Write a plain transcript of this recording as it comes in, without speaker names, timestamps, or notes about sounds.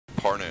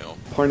Parnell.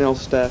 Parnell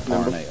staff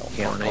member.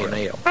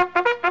 Parnell.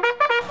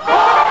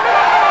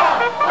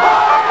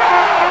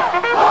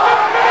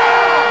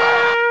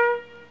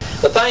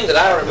 The thing that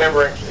I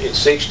remember in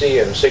 60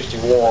 and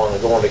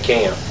 61 going to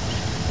camp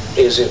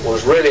is it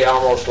was really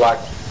almost like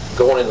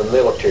going in the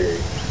military.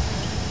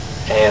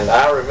 And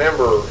I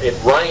remember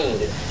it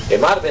rained.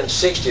 It might have been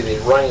 60 that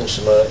it rained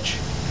so much.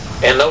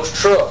 And those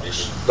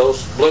trucks,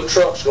 those blue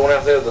trucks going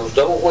out there, those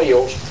double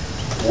wheels,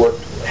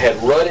 had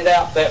rutted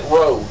out that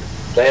road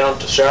down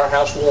to Shower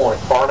House 1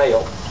 at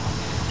Parnell.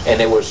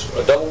 And it was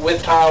a double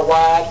width tire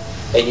wide,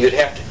 and you'd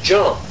have to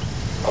jump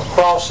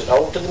across it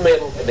over to the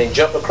middle and then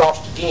jump across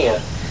again.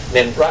 And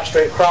then right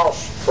straight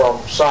across from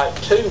Site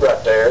 2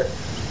 right there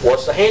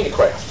was the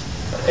handicraft.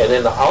 And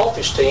then the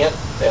office tent,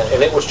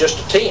 and it was just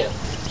a tent.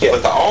 Yeah.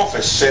 But the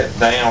office sat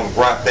down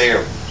right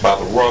there by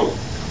the road.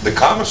 The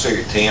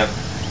commissary tent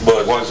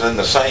was in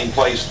the same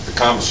place the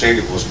commissary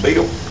was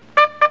built.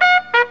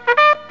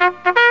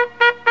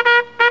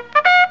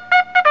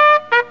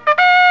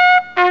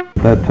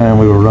 At that time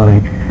we were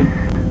running,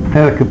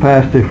 had a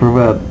capacity for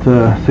about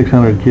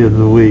 600 kids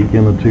a week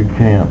in the two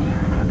camps.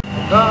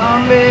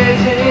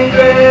 Amazing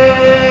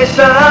grace,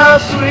 how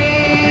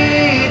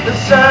sweet the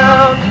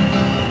sound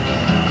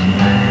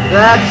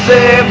that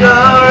saved a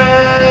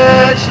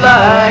wretch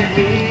like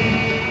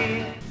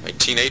me.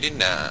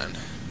 1989, it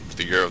was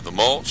the year of the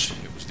mulch,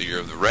 it was the year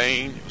of the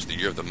rain, it was the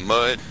year of the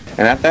mud.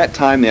 And at that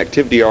time, the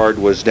activity yard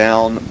was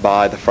down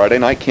by the Friday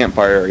night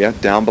campfire area,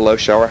 down below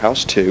Shower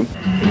House 2.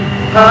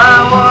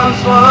 I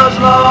once was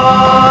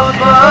lost,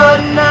 but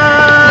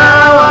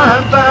now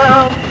I'm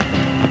found.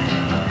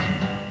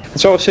 And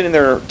so I was sitting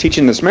there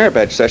teaching this merit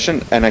badge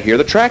session, and I hear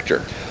the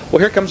tractor. Well,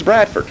 here comes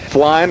Bradford,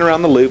 flying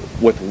around the loop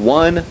with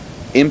one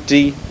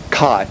empty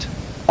cot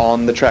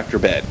on the tractor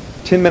bed.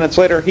 10 minutes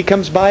later, he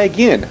comes by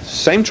again.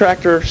 Same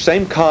tractor,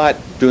 same cot,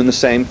 doing the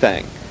same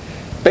thing.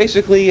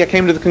 Basically, I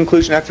came to the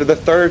conclusion after the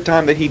third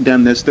time that he'd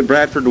done this that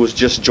Bradford was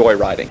just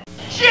joyriding.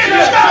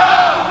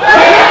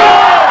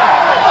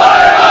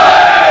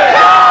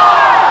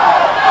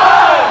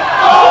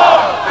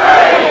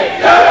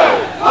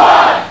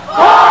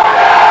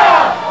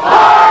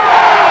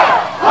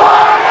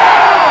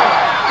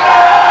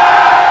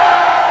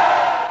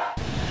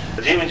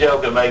 Jimmy Joe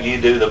could make you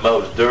do the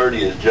most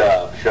dirtiest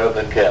job,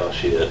 shoving cow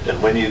shit,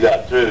 and when you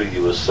got through,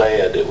 you was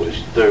sad it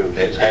was through.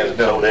 He was having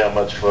so damn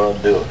much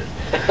fun doing it.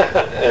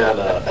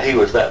 And he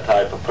was that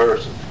type of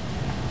person.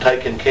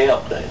 Taking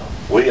camp down,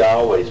 we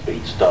always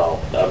beat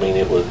Stallman. I mean,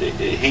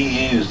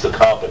 he used the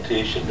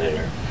competition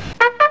there.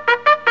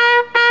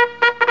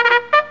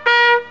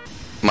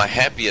 My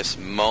happiest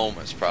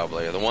moments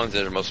probably are the ones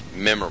that are most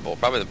memorable.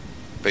 Probably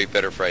the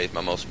better phrase,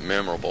 my most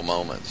memorable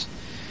moments.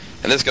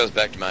 And this goes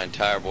back to my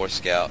entire Boy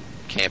Scout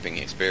camping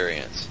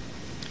experience.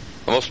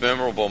 The most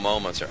memorable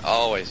moments are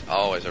always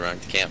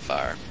around the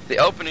campfire. The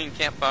opening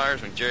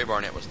campfires when Jerry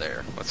Barnett was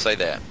there, let's say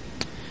that.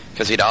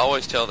 Because he'd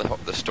always tell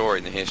the story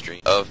and the history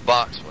of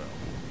Boxwell,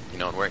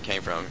 and where it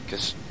came from.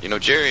 Because,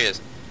 Jerry's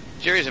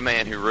a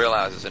man who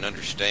realizes and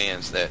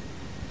understands that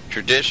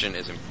tradition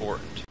is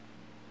important.